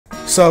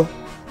So,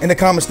 in the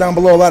comments down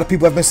below, a lot of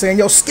people have been saying,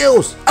 yo,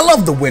 Skills, I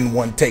love the Win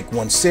One, Take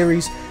One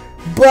series,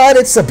 but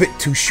it's a bit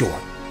too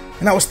short.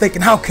 And I was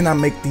thinking, how can I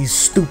make these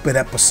stupid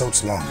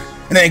episodes longer?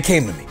 And then it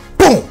came to me.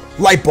 Boom!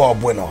 Light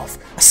bulb went off.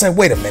 I said,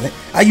 wait a minute.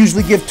 I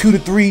usually give 2 to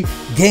 3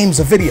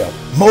 games a video.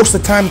 Most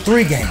of the time,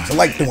 3 games. I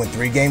like doing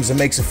 3 games. It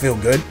makes it feel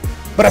good.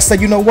 But I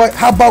said, you know what?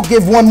 How about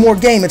give 1 more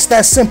game? It's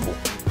that simple.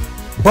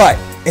 But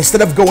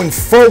instead of going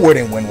forward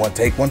and Win One,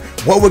 Take One,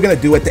 what we're going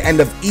to do at the end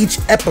of each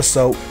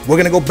episode, we're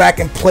going to go back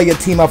and play a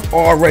team I've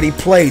already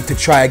played to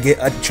try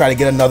to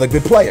get another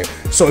good player.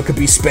 So it could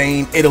be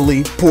Spain,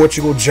 Italy,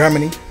 Portugal,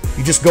 Germany.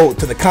 You just go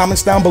to the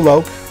comments down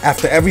below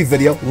after every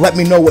video. Let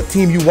me know what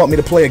team you want me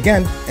to play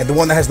again. And the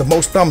one that has the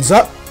most thumbs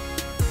up,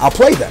 I'll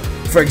play them.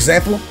 For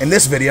example, in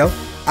this video,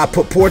 I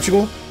put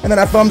Portugal and then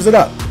I thumbs it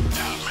up.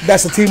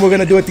 That's the team we're going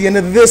to do at the end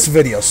of this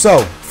video. So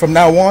from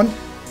now on,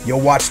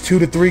 you'll watch 2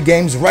 to 3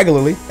 games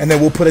regularly, and then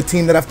we'll put a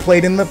team that I've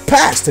played in the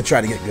past to try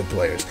to get good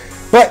players.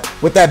 But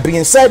with that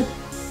being said,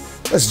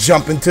 let's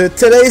jump into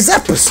today's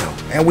episode.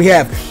 And we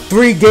have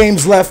 3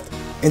 games left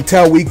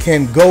until we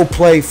can go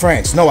play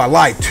France. No, I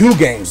lied. 2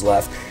 games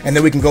left, and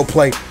then we can go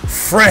play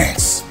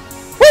France.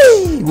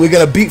 Whee! We're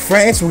going to beat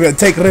France. We're going to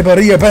take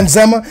Ribéry or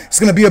Benzema. It's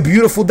going to be a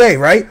beautiful day,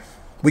 right?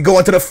 We go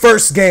into the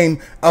first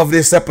game of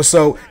this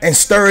episode, and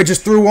Sturridge is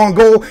through on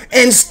goal,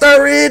 and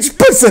Sturridge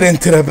puts it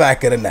into the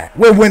back of the net.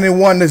 We're winning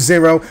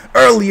 1-0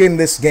 early in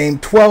this game.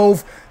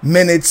 12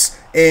 minutes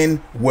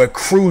in, we're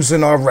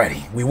cruising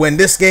already. We win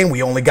this game,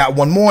 we only got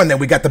 1 more, and then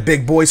we got the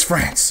big boys,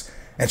 France.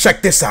 And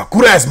check this out,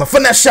 Quaresma,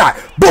 finesse shot,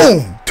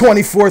 boom,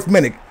 24th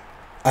minute.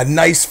 A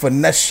nice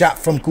finesse shot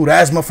from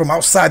Quaresma from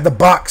outside the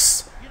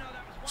box.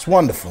 It's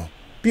wonderful,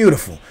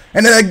 beautiful.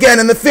 And then again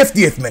in the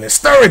 50th minute,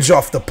 Sturridge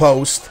off the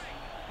post.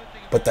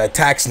 But the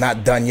attack's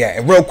not done yet.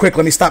 And real quick,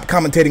 let me stop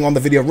commentating on the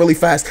video really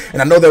fast.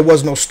 And I know there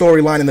was no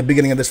storyline in the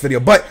beginning of this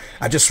video, but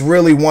I just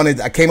really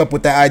I came up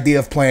with the idea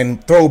of playing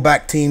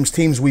throwback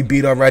teams we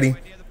beat already.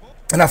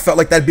 And I felt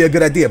like that'd be a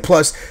good idea.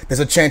 Plus, there's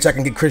a chance I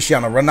can get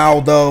Cristiano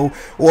Ronaldo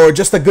or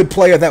just a good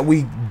player that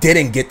we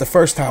didn't get the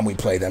first time we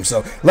played them.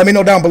 So let me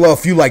know down below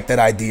if you like that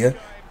idea.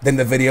 Then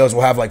the videos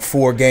will have like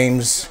 4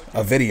 games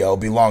a video. It'll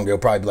be longer. It'll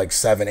probably be like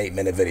 7-8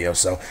 minute videos.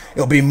 So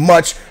it'll be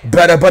much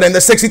better. But in the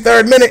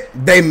 63rd minute,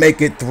 they make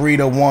it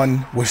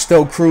 3-1. We're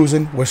still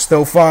cruising. We're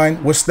still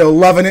fine. We're still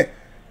loving it.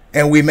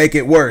 And we make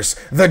it worse.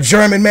 The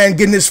German man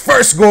getting his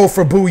first goal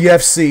for Bouille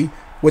FC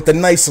with a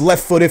nice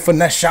left-footed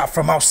finesse shot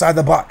from outside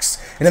the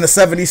box. And in the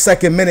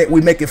 72nd minute,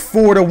 we make it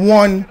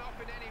 4-1.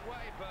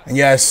 And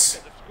yes,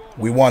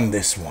 we won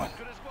this one.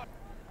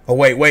 Oh,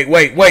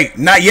 wait.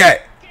 Not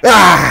yet.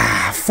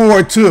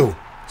 4-2.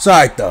 It's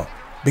alright though,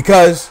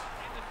 because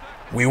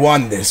we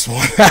won this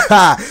one.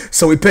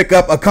 So we pick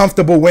up a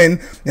comfortable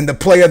win, and the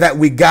player that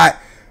we got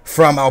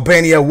from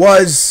Albania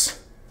was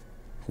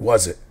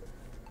it?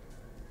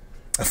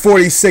 A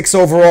 46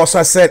 overall. So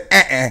I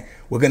said,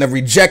 we're going to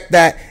reject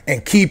that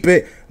and keep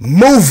it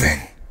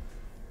moving.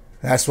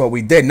 That's what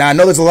we did. Now, I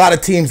know there's a lot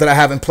of teams that I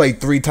haven't played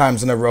 3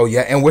 times in a row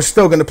yet, and we're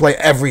still going to play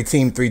every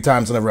team 3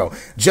 times in a row.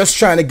 Just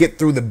trying to get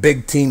through the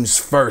big teams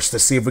first to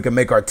see if we can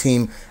make our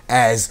team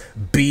as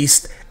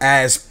beast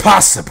as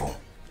possible.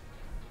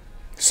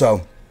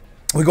 So,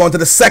 we go into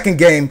the second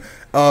game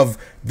of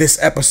this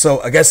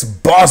episode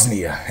against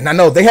Bosnia. And I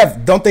know they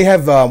have, don't they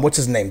have, what's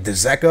his name,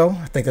 Dzeko?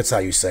 I think that's how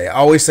you say it. I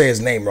always say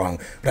his name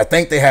wrong, but I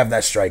think they have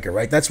that striker,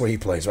 right? That's where he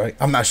plays, right?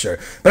 I'm not sure.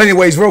 But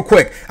anyways, real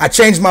quick, I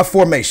changed my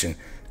formation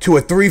to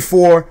a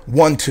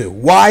 3-4-1-2.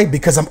 Why?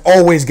 Because I'm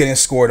always getting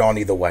scored on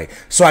either way.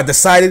 So I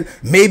decided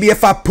maybe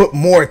if I put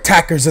more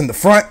attackers in the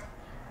front,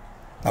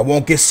 I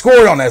won't get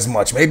scored on as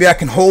much. Maybe I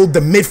can hold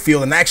the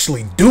midfield and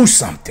actually do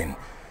something.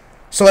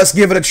 So let's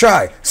give it a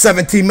try.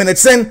 17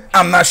 minutes in,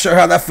 I'm not sure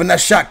how that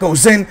finesse shot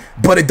goes in,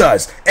 but it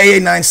does.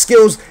 AA9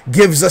 Skills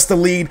gives us the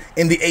lead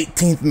in the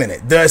 18th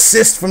minute. The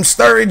assist from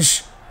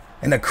Sturridge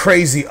and a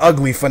crazy,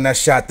 ugly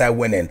finesse shot that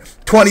went in.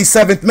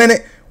 27th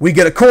minute, we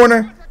get a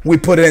corner. We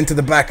put it into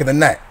the back of the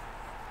net.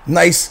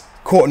 Nice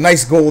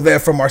goal there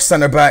from our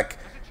center back.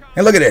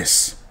 And look at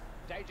this.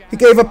 He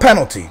gave a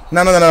penalty.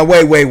 No.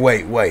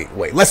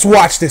 Wait. Let's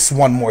watch this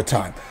one more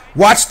time.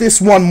 Watch this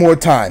one more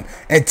time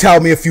and tell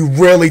me if you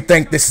really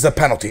think this is a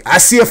penalty. I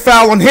see a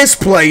foul on his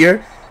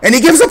player, and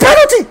he gives a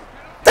penalty.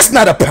 That's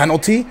not a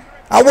penalty.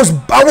 I was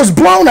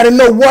blown. I didn't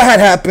know what had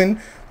happened.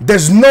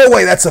 There's no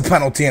way that's a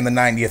penalty in the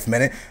 90th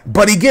minute,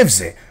 but he gives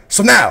it.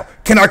 So now,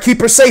 can our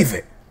keeper save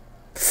it?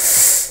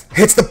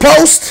 Hits the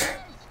post,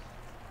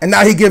 and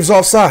now he gives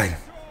offside.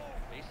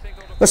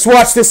 Let's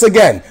watch this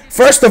again.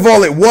 First of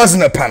all, it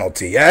wasn't a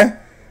penalty, yeah?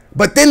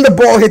 But then the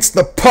ball hits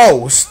the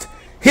post,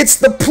 hits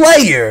the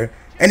player,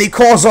 and he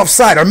calls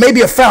offside, or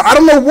maybe a foul. I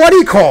don't know what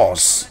he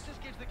calls,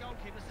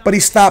 but he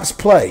stops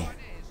play.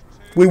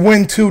 We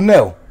win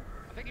 2-0.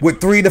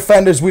 With 3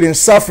 defenders, we didn't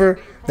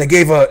suffer. They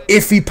gave a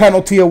iffy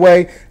penalty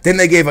away. Then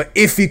they gave an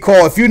iffy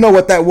call. If you know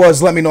what that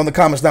was, let me know in the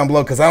comments down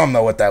below, because I don't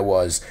know what that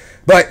was.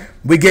 But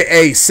we get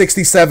a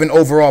 67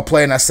 overall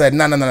play, and I said,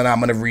 no, I'm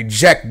going to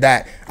reject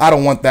that. I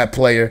don't want that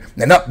player.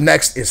 And up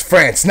next is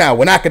France. Now,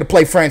 we're not going to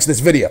play France this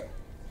video.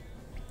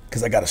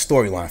 because I got a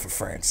storyline for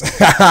France.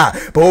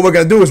 But what we're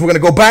going to do is we're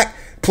going to go back,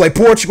 play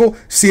Portugal,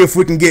 see if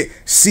we can get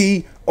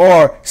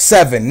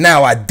CR7.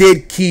 Now, I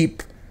did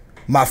keep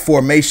my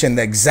formation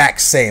the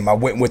exact same. I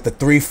went with the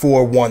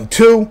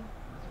 3-4-1-2.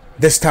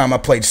 This time I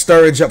played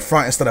Sturridge up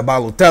front instead of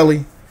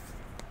Balotelli.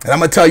 And I'm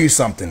going to tell you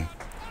something.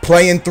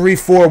 Playing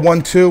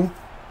 3-4-1-2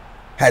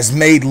 has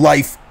made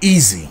life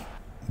easy.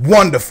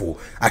 Wonderful.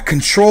 I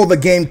control the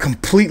game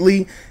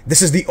completely.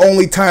 This is the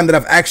only time that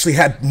I've actually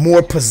had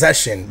more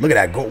possession. Look at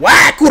that goal.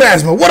 Whack!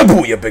 Kurasma. What a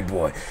booyah, big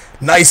boy.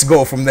 Nice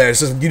goal from there. It's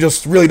just, you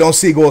just really don't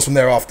see goals from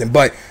there often.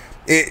 But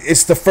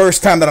it's the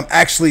first time that I'm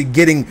actually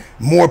getting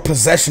more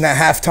possession at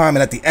halftime and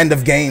at the end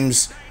of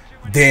games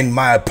than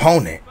my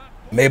opponent.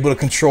 I'm able to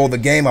control the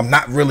game. I'm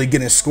not really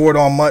getting scored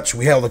on much.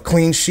 We held a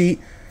clean sheet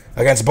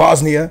against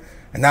Bosnia.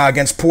 And now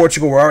against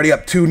Portugal, we're already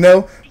up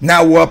 2-0.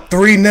 Now we're up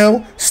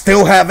 3-0.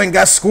 Still haven't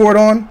got scored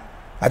on.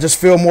 I just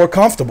feel more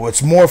comfortable.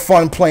 It's more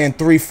fun playing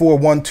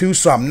 3-4-1-2,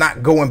 so I'm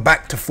not going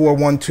back to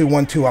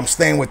 4-1-2-1-2. I'm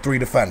staying with 3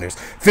 defenders.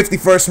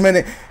 51st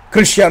minute,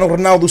 Cristiano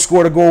Ronaldo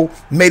scored a goal,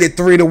 made it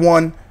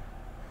 3-1.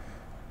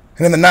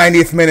 And in the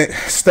 90th minute,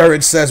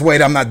 Sturridge says,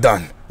 wait, I'm not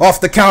done. Off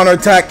the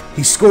counterattack,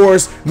 he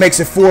scores, makes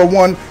it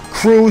 4-1.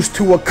 Cruise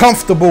to a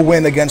comfortable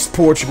win against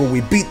Portugal.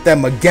 We beat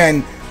them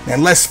again,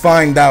 and let's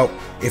find out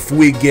if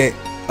we get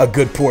a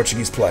good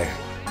Portuguese player.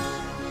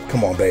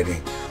 Come on, baby.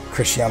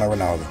 Cristiano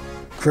Ronaldo.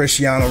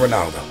 Cristiano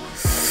Ronaldo.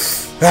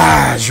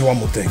 João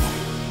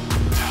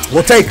Moutinho.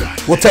 We'll take him.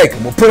 We'll take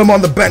him. We'll put him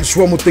on the bench.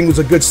 João Moutinho was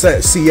a good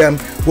CM.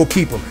 We'll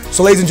keep him.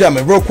 So, ladies and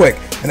gentlemen, real quick,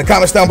 in the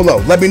comments down below,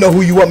 let me know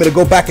who you want me to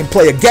go back and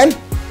play again.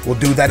 We'll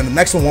do that in the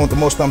next one. One with the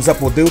most thumbs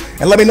up we'll do.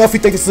 And let me know if you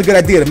think this is a good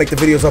idea to make the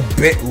videos a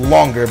bit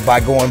longer by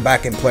going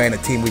back and playing a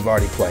team we've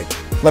already played.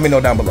 Let me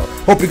know down below.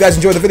 Hope you guys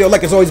enjoyed the video.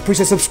 Like as always,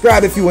 appreciate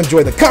subscribe if you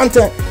enjoy the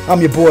content.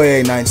 I'm your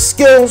boy A9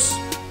 Skills.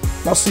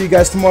 And I'll see you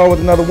guys tomorrow with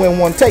another Win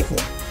One Take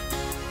One.